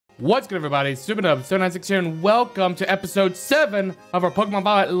What's good, everybody? Supernub796 here, and welcome to episode 7 of our Pokemon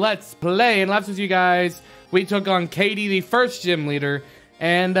Violet Let's Play. And last with you guys, we took on Katie, the first gym leader,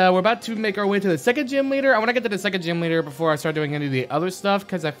 and we're about to make our way to the second gym leader. I want to get to the second gym leader before I start doing any of the other stuff,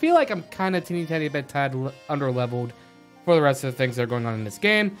 because I feel like I'm kind of teeny tiny bit under-leveled for the rest of the things that are going on in this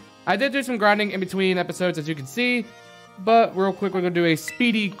game. I did do some grinding in between episodes, as you can see, but real quick, we're going to do a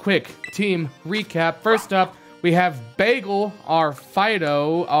speedy, quick team recap. First up, we have Bagel, our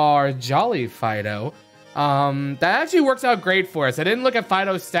Fido, our Jolly Fido. That actually works out great for us. I didn't look at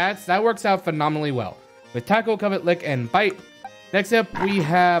Fido's stats. That works out phenomenally well. With Tackle, Covet, Lick, and Bite. Next up, we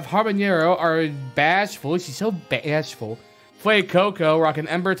have Habanero, our Bashful. She's so bashful. Fuecoco, rocking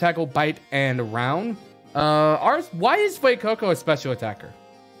Ember, Tackle, Bite, and Round. Why is Fuecoco a special attacker?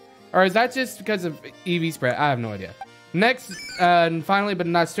 Or is that just because of EV spread? I have no idea. Next, and finally, but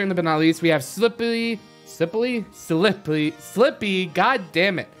certainly not least, we have Slippy, god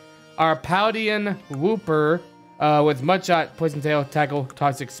damn it. Our Paldean Wooper, with Mudshot, Poison Tail, Tackle,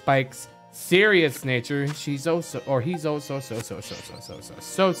 Toxic Spikes, Serious Nature. He's so serious.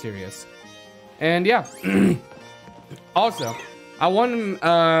 And yeah. Also, I want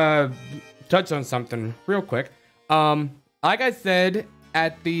to touch on something real quick. Like I said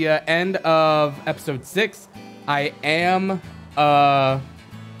at the end of episode 6, I am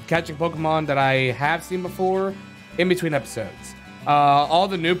catching Pokemon that I have seen before in between episodes. All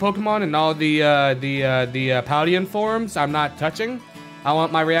the new Pokemon and all the Paldean forms I'm not touching. I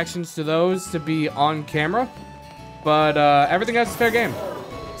want my reactions to those to be on camera, but everything else is fair game.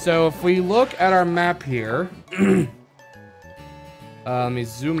 So if we look at our map here, let me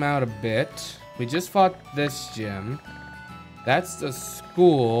zoom out a bit. We just fought this gym. That's the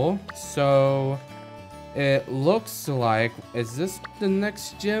school, so it looks like, is this the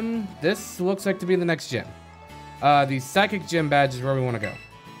next gym? This looks like to be the next gym. The Psychic Gym badge is where we want to go.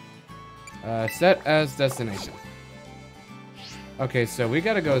 Set as destination. Okay, so we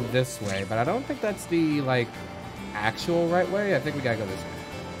gotta go this way, but I don't think that's the, like, actual right way. I think we gotta go this way.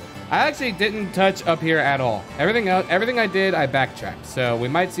 I actually didn't touch up here at all. Everything I did, I backtracked. So we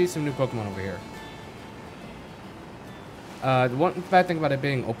might see some new Pokemon over here. The one bad thing about it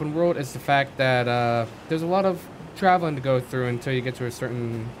being open world is the fact that there's a lot of traveling to go through until you get to a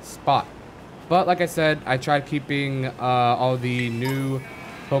certain spot. But like I said, I tried keeping all the new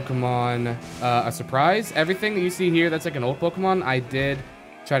Pokemon a surprise. Everything that you see here that's like an old Pokemon, I did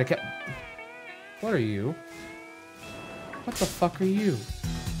try to keep. What are you? What the fuck are you?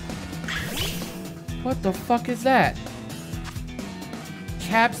 What the fuck is that?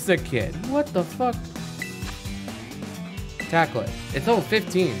 Capsicid. What the fuck? Tackle it. It's level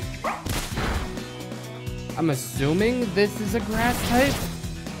 15. I'm assuming this is a grass type?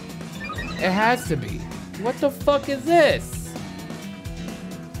 It has to be. What the fuck is this?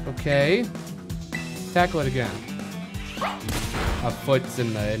 Okay. Tackle it again. A foot's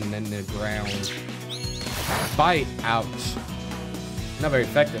in the ground. Bite. Ouch. Not very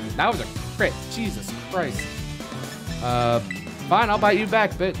effective. That was a crit. Jesus Christ. Fine, I'll bite you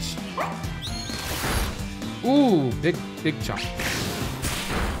back, bitch. Ooh, big chunk.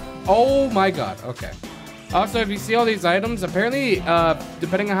 Oh my god, okay. Also, if you see all these items, apparently,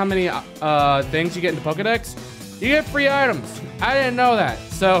 depending on how many things you get into Pokedex, you get free items. I didn't know that.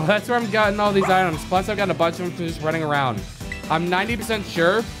 So that's where I'm getting all these items. Plus, I've gotten a bunch of them just running around. I'm 90%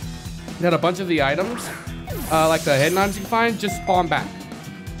 sure that a bunch of the items, like the hidden items you can find, just spawn back.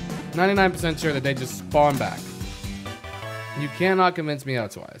 99% sure that they just spawn back. You cannot convince me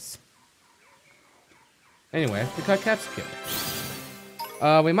otherwise. Anyway, we caught Capsicid.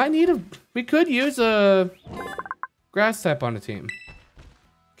 We could use a grass type on the team.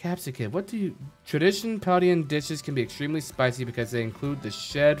 Capsicid, what do you... Tradition Paldean dishes can be extremely spicy because they include the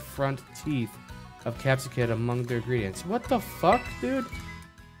shed front teeth of Capsicid among their ingredients. What the fuck, dude?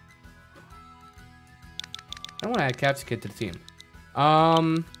 I want to add Capsicid to the team.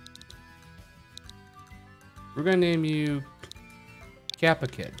 We're gonna name you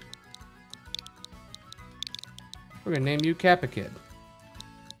Kappa-Kid. We're gonna name you Kappa-Kid.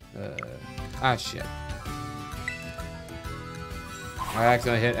 Shit. I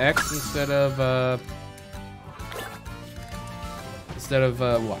accidentally hit X instead of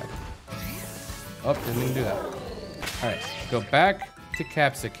Y. Oh, didn't even do that. Alright, go back to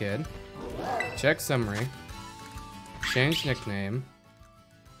Capsicid. Check summary. Change nickname.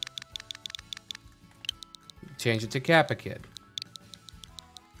 Change it to Kappa-Kid.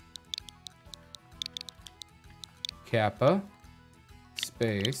 Kappa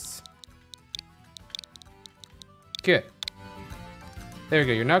space Kid. There we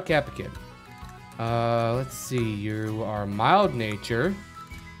go. You're now Kappa-Kid. Let's see. You are mild nature.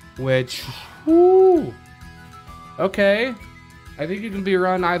 which, whoo, okay. I think you can be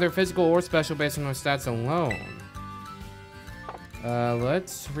run either physical or special based on your stats alone.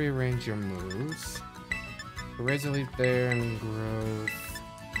 Let's rearrange your moves. Razor leap there and growth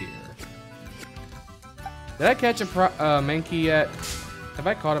here. Did I catch a Mankey yet? Have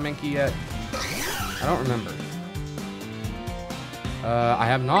I caught a Mankey yet? I don't remember. I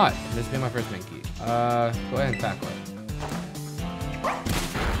have not. This will be my first Mankey. Go ahead and tackle it.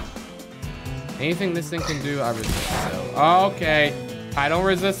 Anything this thing can do, I resist. So, okay. I don't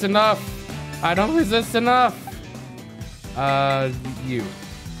resist enough. I don't resist enough. You.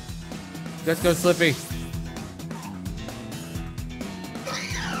 Let's go, Slippy.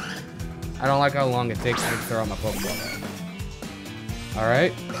 I don't like how long it takes me to throw out my Pokeball.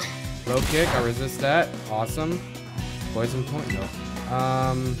 Alright. Low kick, I resist that. Awesome. Poison point? No.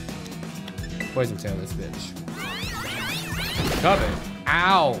 Poison tail this bitch. Covet.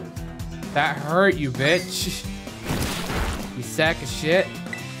 Ow! That hurt you, bitch. You sack of shit.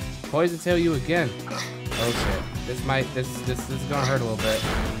 Poison tail you again. Oh shit. This is gonna hurt a little bit.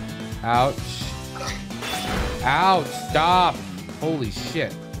 Ouch. Ouch, stop! Holy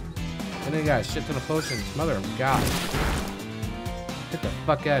shit. And then you got a shit ton of potions. Mother of God. Get the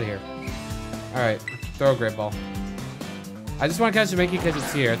fuck out of here. Alright, throw a great ball. I just want to catch a Mankey because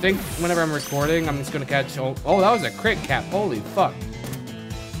it's here. I think whenever I'm recording, I'm just going to catch... Oh, that was a crit cap. Holy fuck.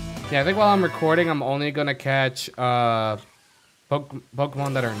 Yeah, I think while I'm recording, I'm only going to catch Pokemon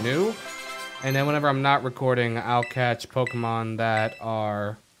that are new. And then whenever I'm not recording, I'll catch Pokemon that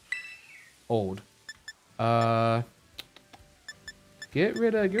are old. Get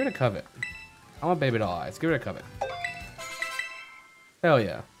rid of Covet. I want Baby Doll Eyes. Get rid of Covet. Hell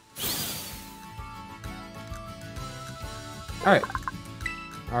yeah. Alright.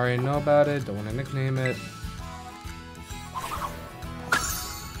 I already know about it. Don't want to nickname it.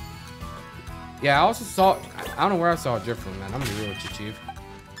 Yeah, I also saw... I don't know where I saw a Drifloon, man. I'm gonna be real with you, Chief.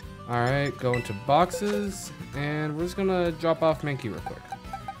 Alright, go into boxes. And we're just gonna drop off Mankey real quick.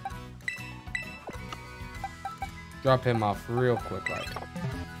 Drop him off real quick, like.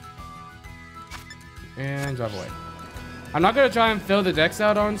 And drive away. I'm not gonna try and fill the decks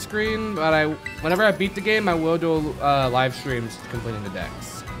out on screen, but whenever I beat the game, I will do live streams completing the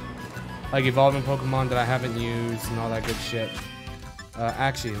decks. Like evolving Pokemon that I haven't used and all that good shit.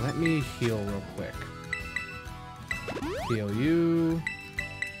 Actually, let me heal real quick. Heal you.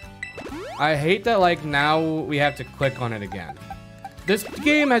 I hate that, like, now we have to click on it again. This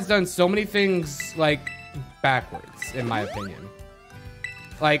game has done so many things, like, backwards, in my opinion.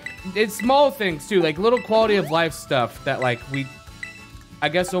 Like, it's small things, too. Like, little quality of life stuff that, like, we, I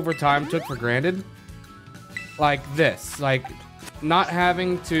guess, over time took for granted. Like this. Like, not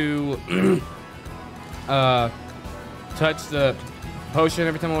having to touch the potion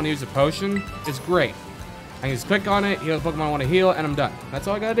every time I want to use a potion is great. I can just click on it, heal the Pokemon I want to heal, and I'm done. That's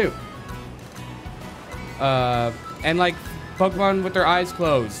all I gotta do. And like Pokemon with their eyes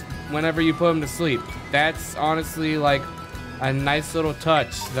closed whenever you put them to sleep. That's honestly like a nice little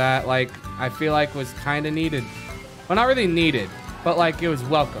touch that like I feel like was kind of needed. Well, not really needed, but like it was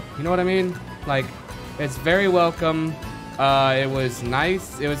welcome. You know what I mean? Like it's very welcome. It was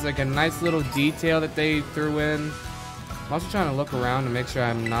nice. It was like a nice little detail that they threw in. I'm also trying to look around to make sure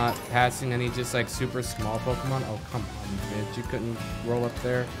I'm not passing any just like super small Pokemon. Oh, come on, bitch. You couldn't roll up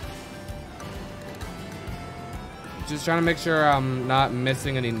there. Just trying to make sure I'm not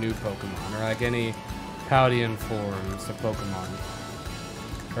missing any new Pokemon or like any Paldean forms of Pokemon.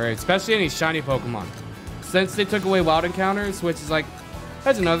 Or especially any shiny Pokemon. Since they took away wild encounters, which is like,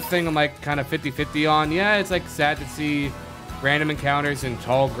 that's another thing I'm like kind of 50-50 on. Yeah, it's like sad to see random encounters in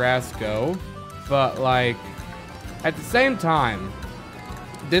tall grass go. But like, at the same time,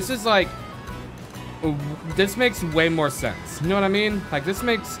 this is like, this makes way more sense. You know what I mean? Like this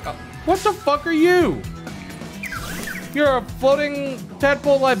makes, what the fuck are you? You're a floating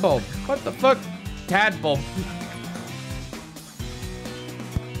tadpole light bulb. What the fuck? Tadpole.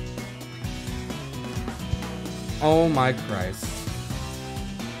 Oh my Christ.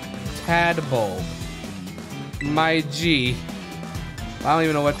 Tadpole. My G. I don't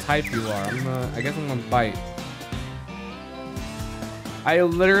even know what type you are. I guess I'm gonna bite. I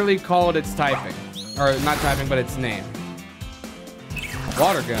literally called its typing. Or not typing, but its name.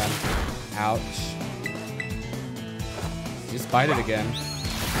 Water gun. Ouch. Just bite it again.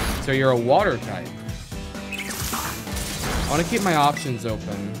 So you're a water type. I want to keep my options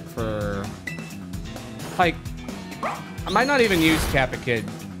open for... Like, I might not even use Kappa Kid.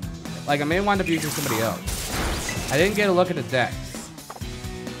 Like, I may wind up using somebody else. I didn't get a look at the decks.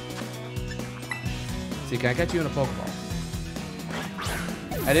 See, can I catch you in a Pokeball?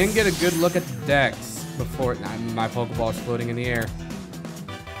 I didn't get a good look at the decks before. Nah, my Pokeball is floating in the air.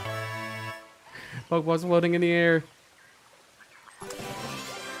 Pokeball's floating in the air.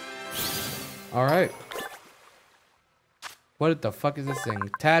 Alright. What the fuck is this thing?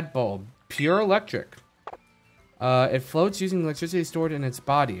 Tadpole. Pure electric. It floats using electricity stored in its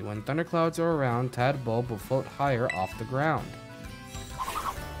body. When thunderclouds are around, Tadpole will float higher off the ground.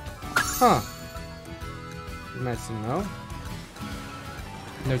 Huh. Nice to know.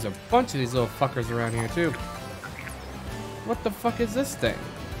 And there's a bunch of these little fuckers around here too. What the fuck is this thing?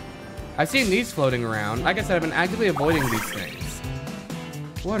 I've seen these floating around. Like I said, I've been actively avoiding these things.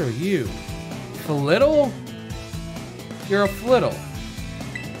 What are you? Flittle? You're a Flittle.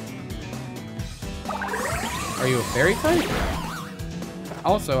 Are you a fairy type?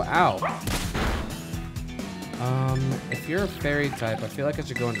 Also, ow. If you're a fairy type, I feel like I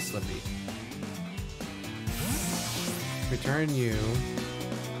should go into Slippy. Return you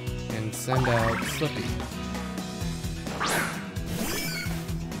and send out Slippy.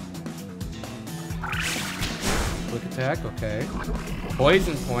 Quick attack, okay.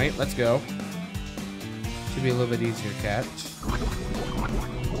 Poison point, let's go. Should be a little bit easier to catch.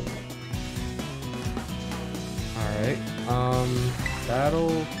 Alright,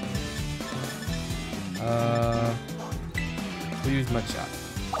 battle. We'll use Mud Shot.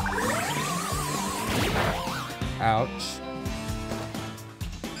 Ouch.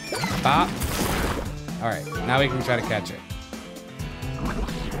 Bop. Alright, now we can try to catch it.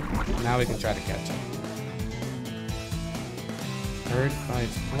 Now we can try to catch it. Hurt by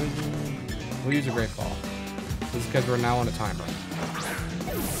its poison. We'll use a Great Ball. This is because we're now on a timer.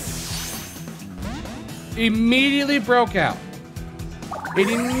 Immediately broke out. It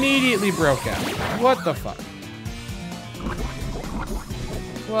immediately broke out. What the fuck?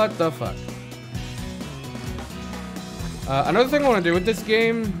 What the fuck? Another thing I want to do with this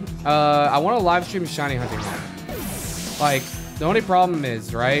game, I want to live stream shiny hunting now. Like, the only problem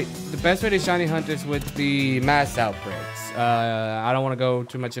is, right? The best way to shiny hunt is with the mass outbreaks. I don't want to go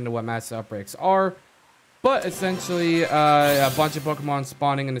too much into what mass outbreaks are, but essentially a bunch of Pokemon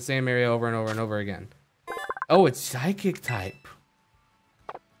spawning in the same area over and over and over again. Oh, it's Psychic type.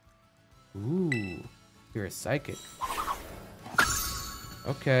 Ooh, you're a Psychic.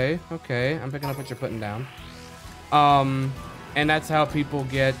 Okay, okay, I'm picking up what you're putting down. And that's how people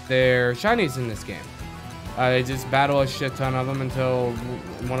get their shinies in this game. They just battle a shit ton of them until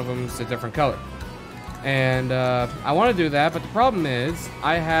one of them's a different color. And I want to do that, but the problem is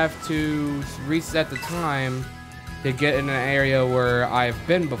I have to reset the time to get in an area where I've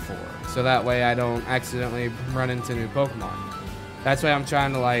been before, so that way I don't accidentally run into new Pokemon. That's why I'm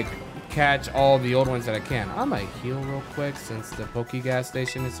trying to like catch all the old ones that I can. I might heal real quick since the Poke gas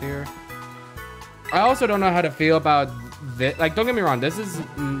station is here. I also don't know how to feel about this. Like, don't get me wrong, this is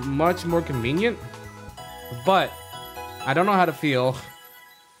much more convenient, but I don't know how to feel.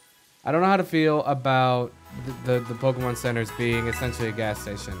 I don't know how to feel about the Pokemon centers being essentially a gas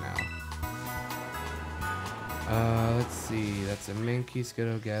station now. Let's see. That's a Mankey,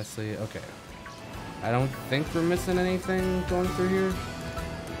 Skiddo, Ghastly. Okay. I don't think we're missing anything going through here.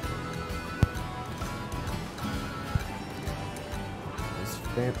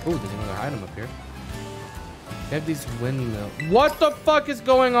 Oh, there's another item up here. They have these windmills. What the fuck is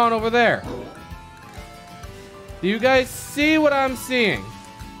going on over there? Do you guys see what I'm seeing?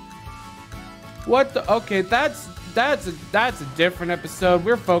 What the? Okay, that's a different episode.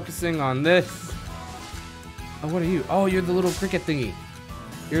 We're focusing on this. Oh, what are you? Oh, you're the little cricket thingy.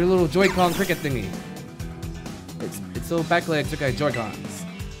 You're a little Joy-Con cricket thingy. It's little back legs. Okay, Joy-Cons.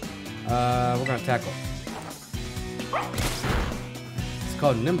 We're gonna tackle. It's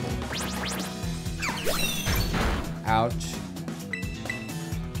called Nimble. Ouch.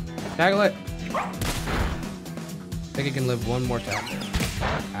 Tackle it. I think it can live one more tackle.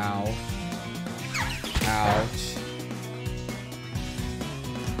 Ow. Ouch.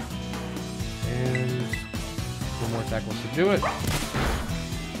 And one more tackle should do it.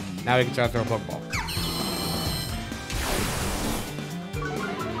 Now we can try to throw a Pokeball.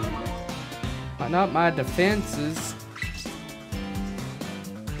 Button up my defenses.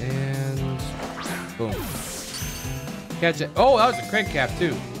 And boom. Catch it. Oh, that was a crank cap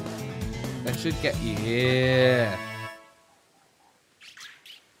too. That should get you. Yeah.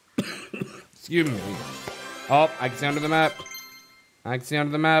 Excuse me. Oh, I can see under the map. I can see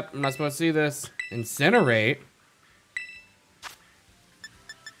under the map. I'm not supposed to see this. Incinerate.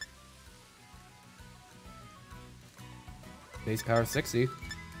 Base power 60.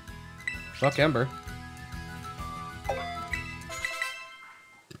 Fuck Ember.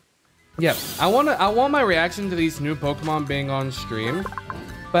 Yeah, I want my reaction to these new Pokemon being on stream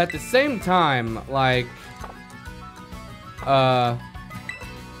But at the same time, like, I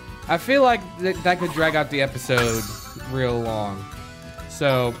feel like that could drag out the episode real long.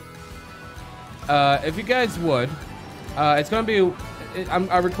 So, if you guys would, it's gonna be,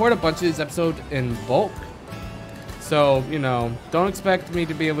 I record a bunch of these episodes in bulk. So, you know, don't expect me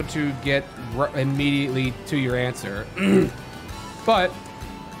to be able to get immediately to your answer. But,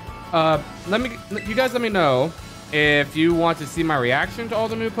 you guys let me know if you want to see my reaction to all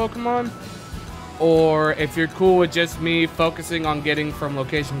the new Pokemon, or if you're cool with just me focusing on getting from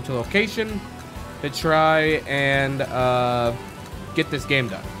location to location to try and get this game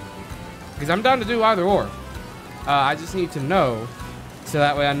done. Because I'm down to do either or. I just need to know, so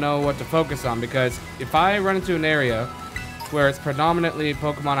that way I know what to focus on. Because if I run into an area where it's predominantly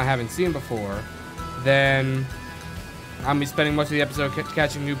Pokemon I haven't seen before, then I'm gonna be spending most of the episode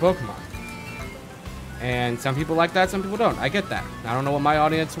catching new Pokemon. And some people like that, some people don't. I get that. I don't know what my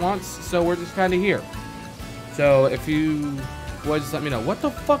audience wants, so we're just kind of here. So if you would just let me know. What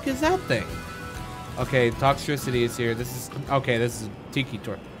the fuck is that thing? Okay, Toxtricity is here. This is, okay, this is Tiki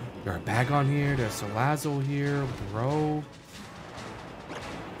Tor. There's a Bagon here. There's Salazzle here, bro.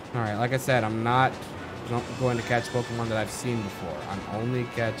 Alright, like I said, I'm not going to catch Pokemon that I've seen before. I'm only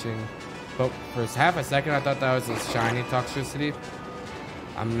catching... For half a second, I thought that was a shiny Toxtricity.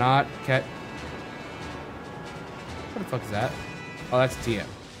 I'm not What the fuck is that? Oh, that's TM.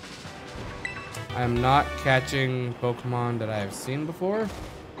 I am not catching Pokemon that I have seen before.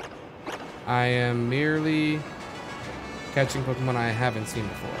 I am merely catching Pokemon I haven't seen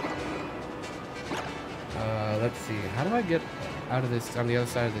before. Let's see. How do I get out of this, on the other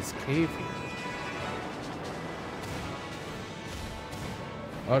side of this cave here?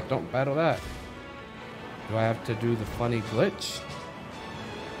 Oh, don't battle that. Do I have to do the funny glitch?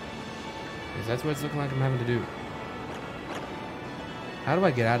 Because that's what it's looking like I'm having to do. How do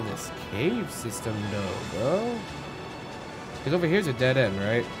I get out of this cave system, though, bro? Because over here's a dead end,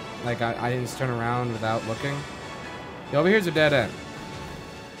 right? Like, I didn't just turn around without looking. Yeah, over here's a dead end.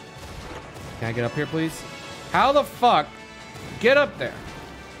 Can I get up here, please? How the fuck? Get up there.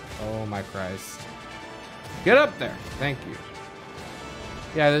 Oh, my Christ. Get up there. Thank you.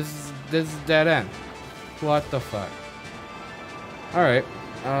 Yeah, this is dead end. What the fuck? All right.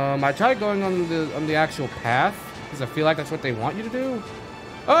 I tried going on the actual path because I feel like that's what they want you to do.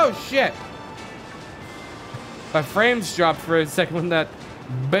 Oh shit! My frames dropped for a second when that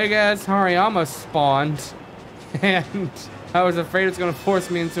big ass Hariyama spawned, and I was afraid it's gonna force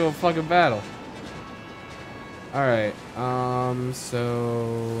me into a fucking battle. All right.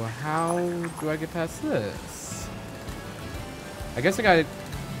 So how do I get past this? I guess I gotta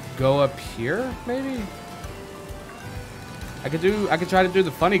go up here, maybe. I could try to do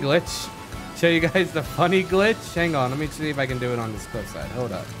the funny glitch. Show you guys the funny glitch. Hang on, let me see if I can do it on this cliff side.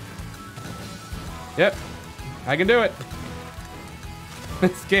 Hold up. Yep, I can do it.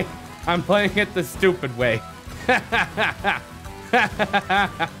 This game, I'm playing it the stupid way.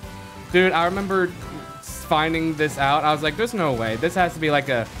 Dude, I remember finding this out. I was like, there's no way. This has to be like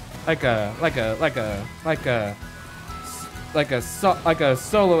a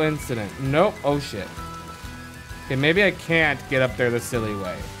solo incident. Nope. Oh shit. Okay, maybe I can't get up there the silly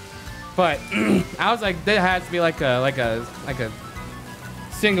way. But I was like, there has to be like a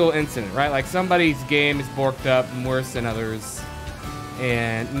single incident, right? Like somebody's game is borked up worse than others.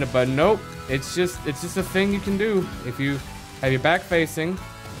 But nope, it's just a thing you can do. If you have your back facing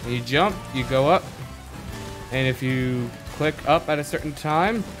and you jump, you go up. And if you click up at a certain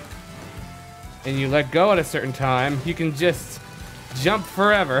time and you let go at a certain time, you can just jump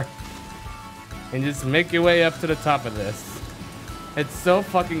forever and just make your way up to the top of this. It's so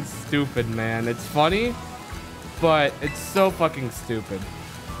fucking stupid, man. It's funny, but it's so fucking stupid.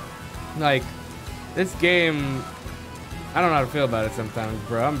 Like, this game, I don't know how to feel about it sometimes,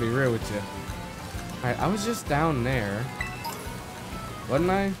 bro. I'm gonna be real with you. Alright, I was just down there. Wasn't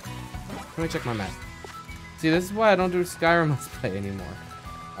I? Let me check my map. See, this is why I don't do Skyrim Let's Play anymore.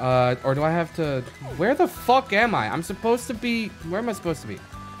 Or do I have to... Where the fuck am I? I'm supposed to be... Where am I supposed to be?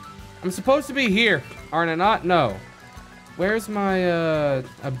 I'm supposed to be here. Aren't I not? No. Where's my,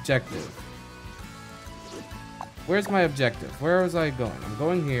 objective? Where's my objective? Where was I going? I'm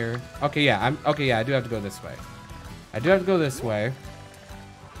going here. Okay, yeah. I do have to go this way. I do have to go this way.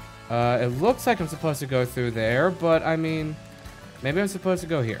 It looks like I'm supposed to go through there, but I mean... Maybe I'm supposed to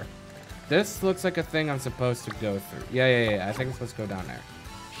go here. This looks like a thing I'm supposed to go through. Yeah. I think I'm supposed to go down there.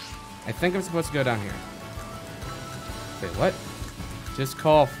 I think I'm supposed to go down here. Wait, what? Just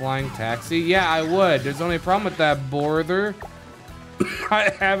call a flying taxi? Yeah, I would. There's only a problem with that border.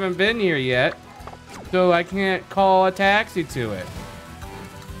 I haven't been here yet, so I can't call a taxi to it.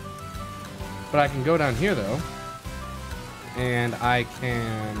 But I can go down here though, and I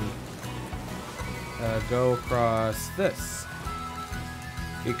can go across this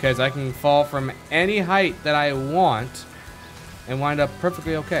because I can fall from any height that I want and wind up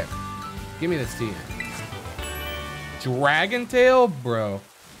perfectly okay. Give me this TN. Dragon Tail, bro.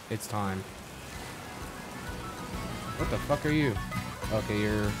 It's time. What the fuck are you? Okay,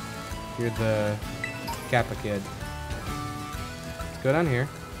 you're the Kappa kid. Let's go down here.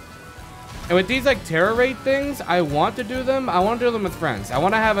 And with these like terror rate things, I want to do them. I want to do them with friends. I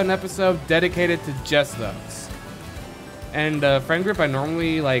want to have an episode dedicated to just those. And the friend group I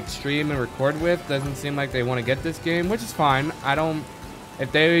normally like stream and record with doesn't seem like they want to get this game, which is fine. I don't.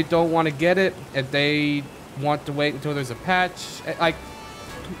 If they don't want to get it, if they want to wait until there's a patch, like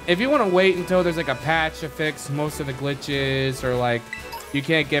if you want to wait until there's like a patch to fix most of the glitches, or like you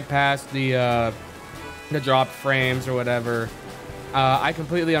can't get past the dropped frames or whatever. I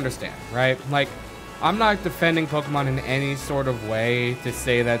completely understand, right? Like, I'm not defending Pokemon in any sort of way to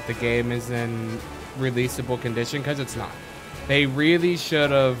say that the game is in releasable condition, because it's not. They really should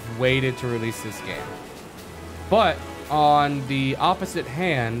have waited to release this game. But on the opposite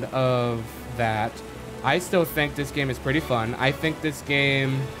hand of that, I still think this game is pretty fun. I think this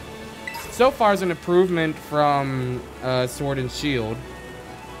game so far is an improvement from Sword and Shield.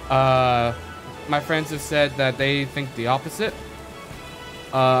 My friends have said that they think the opposite.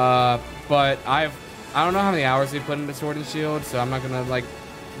 But I don't know how many hours they put into Sword and Shield, so I'm not gonna like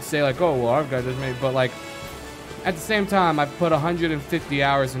say like, oh well, I've got this many, but like at the same time I've put 150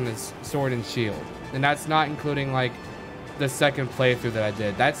 hours in this Sword and Shield, and that's not including like the second playthrough that I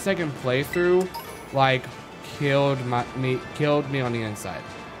did. That second playthrough like killed me on the inside.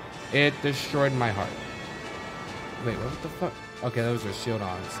 It destroyed my heart. Wait, what the fuck? Okay, those are shield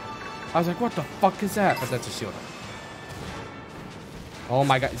ons. I was like, what the fuck is that? But that's a shield on. Oh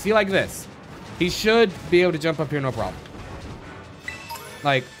my god. See, like this. He should be able to jump up here, no problem.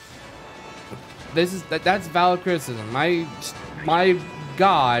 Like, that's valid criticism. My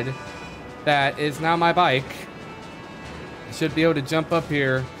god, that is now my bike, should be able to jump up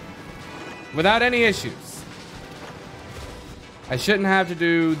here without any issues. I shouldn't have to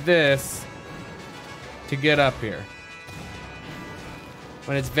do this to get up here,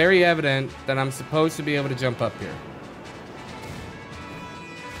 when it's very evident that I'm supposed to be able to jump up here.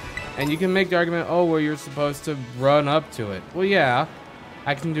 And you can make the argument, oh, well, you're supposed to run up to it. Well, yeah,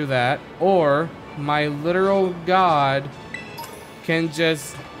 I can do that. Or my literal god can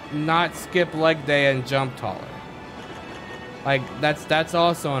just not skip leg day and jump taller. Like, that's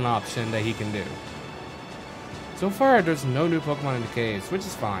also an option that he can do. So far, there's no new Pokemon in the caves, which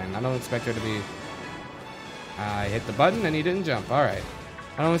is fine. I don't expect there to be... I hit the button and he didn't jump. All right.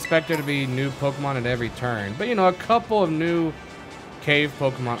 I don't expect there to be new Pokemon at every turn. But, you know, a couple of new cave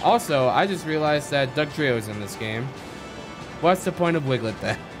Pokemon. Also, I just realized that Dugtrio is in this game. What's the point of Wiglet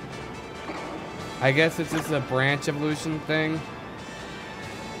then? I guess it's just a branch evolution thing.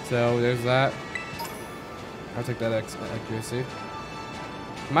 So, there's that. I'll take that accuracy.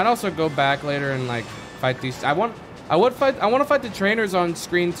 Might also go back later and, like, fight these. I want to fight the trainers on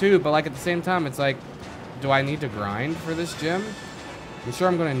screen too, but like at the same time, it's like, do I need to grind for this gym? I'm sure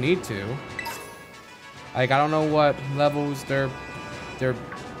I'm gonna need to. Like, I don't know what levels their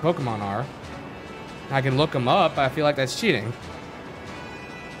Pokemon are. I can look them up. I feel like that's cheating.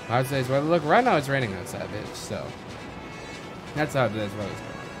 I would say, well, look, right now it's raining outside, bitch. So that's how it is.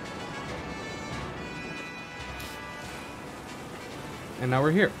 And now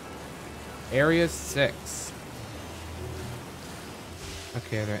we're here. Area 6.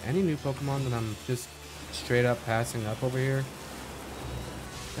 Okay, are there any new Pokemon that I'm just straight up passing up over here?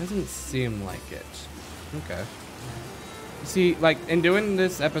 Doesn't seem like it. Okay. See, like, in doing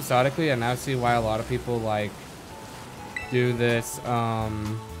this episodically, I now see why a lot of people, like, do this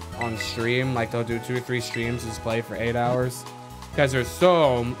on stream. Like, they'll do 2 or 3 streams and just play for 8 hours. Because there's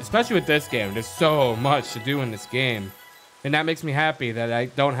so, especially with this game, there's so much to do in this game. And that makes me happy that I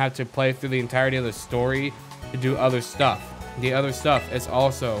don't have to play through the entirety of the story to do other stuff. The other stuff is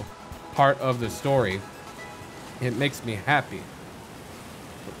also part of the story. It makes me happy.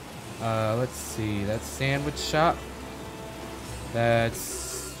 Let's see. That's sandwich shop.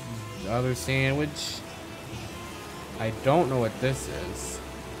 That's the other sandwich. I don't know what this is.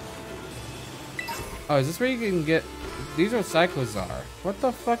 Oh, is this where you can get... These are Cyclozar. What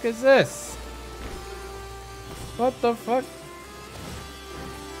the fuck is this? What the fuck?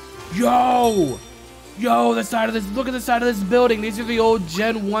 Yo! Yo, the side of this... Look at the side of this building. These are the old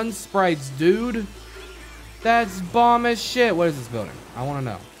Gen 1 sprites, dude. That's bomb as shit. What is this building? I want to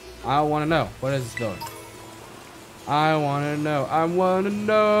know. I want to know. What is this building? I want to know. I want to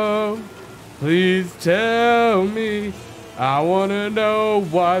know. Please tell me. I wanna know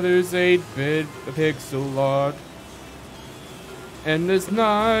why there's 8-bit pixel art in this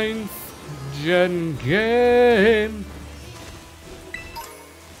 9th gen game.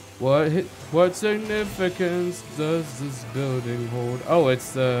 What significance does this building hold? Oh,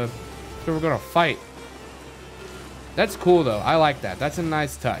 it's the so we're gonna fight. That's cool though. I like that. That's a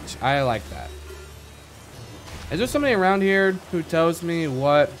nice touch. I like that. Is there somebody around here who tells me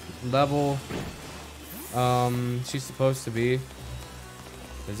what level she's supposed to be?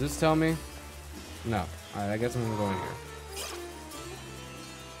 Does this tell me? No. Alright, I guess I'm gonna go in here.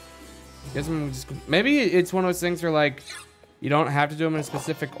 Guess I'm just, maybe it's one of those things where like you don't have to do them in a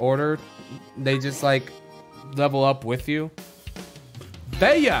specific order. They just like level up with you.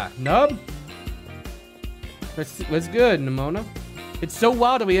 Beya, nub. What's good, Nimona? It's so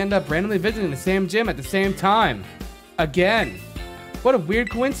wild that we end up randomly visiting the same gym at the same time. Again. What a weird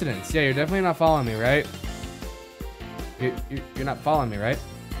coincidence. Yeah, you're definitely not following me, right? You're not following me, right?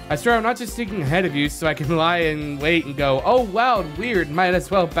 I swear I'm not just sneaking ahead of you so I can lie and wait and go, oh, wow, weird. Might as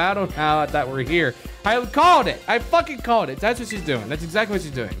well battle now that we're here. I called it. I fucking called it. That's what she's doing. That's exactly what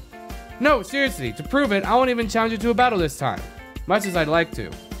she's doing. No, seriously. To prove it, I won't even challenge you to a battle this time. Much as I'd like to.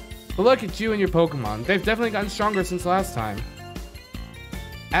 But look at you and your Pokemon. They've definitely gotten stronger since last time.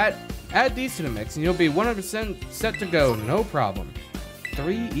 Add these to the mix and you'll be 100% set to go. No problem.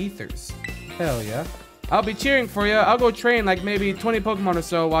 3 ethers. Hell yeah. I'll be cheering for you. I'll go train like maybe 20 Pokemon or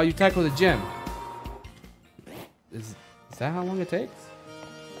so while you tackle the gym. Is that how long it takes?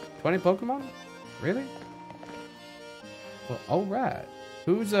 20 Pokemon? Really? Well, alright.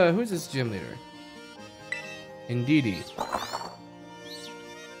 Who's this gym leader? Indeedy. Is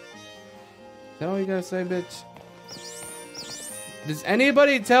that all you gotta say, bitch? Does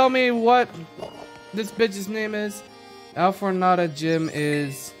anybody tell me what this bitch's name is? Alfornata Gym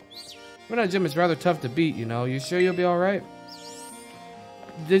is... Well, Gym is rather tough to beat, you know. You sure you'll be alright?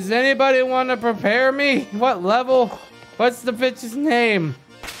 Does anybody want to prepare me? What level? What's the bitch's name?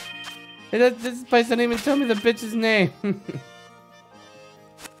 This place doesn't even tell me the bitch's name.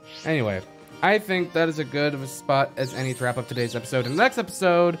 Anyway, I think that is as good of a spot as any to wrap up today's episode. In the next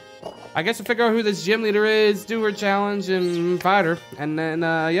episode, I guess we'll figure out who this gym leader is, do her challenge, and fight her. And then,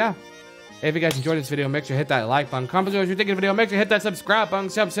 yeah. If you guys enjoyed this video, make sure to hit that like button. Comment below if you think of the video. Make sure to hit that subscribe button.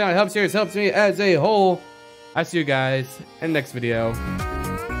 Helps channel, helps series, helps me as a whole. I see you guys in the next video.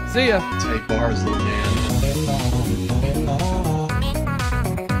 See ya. Take bars, little man.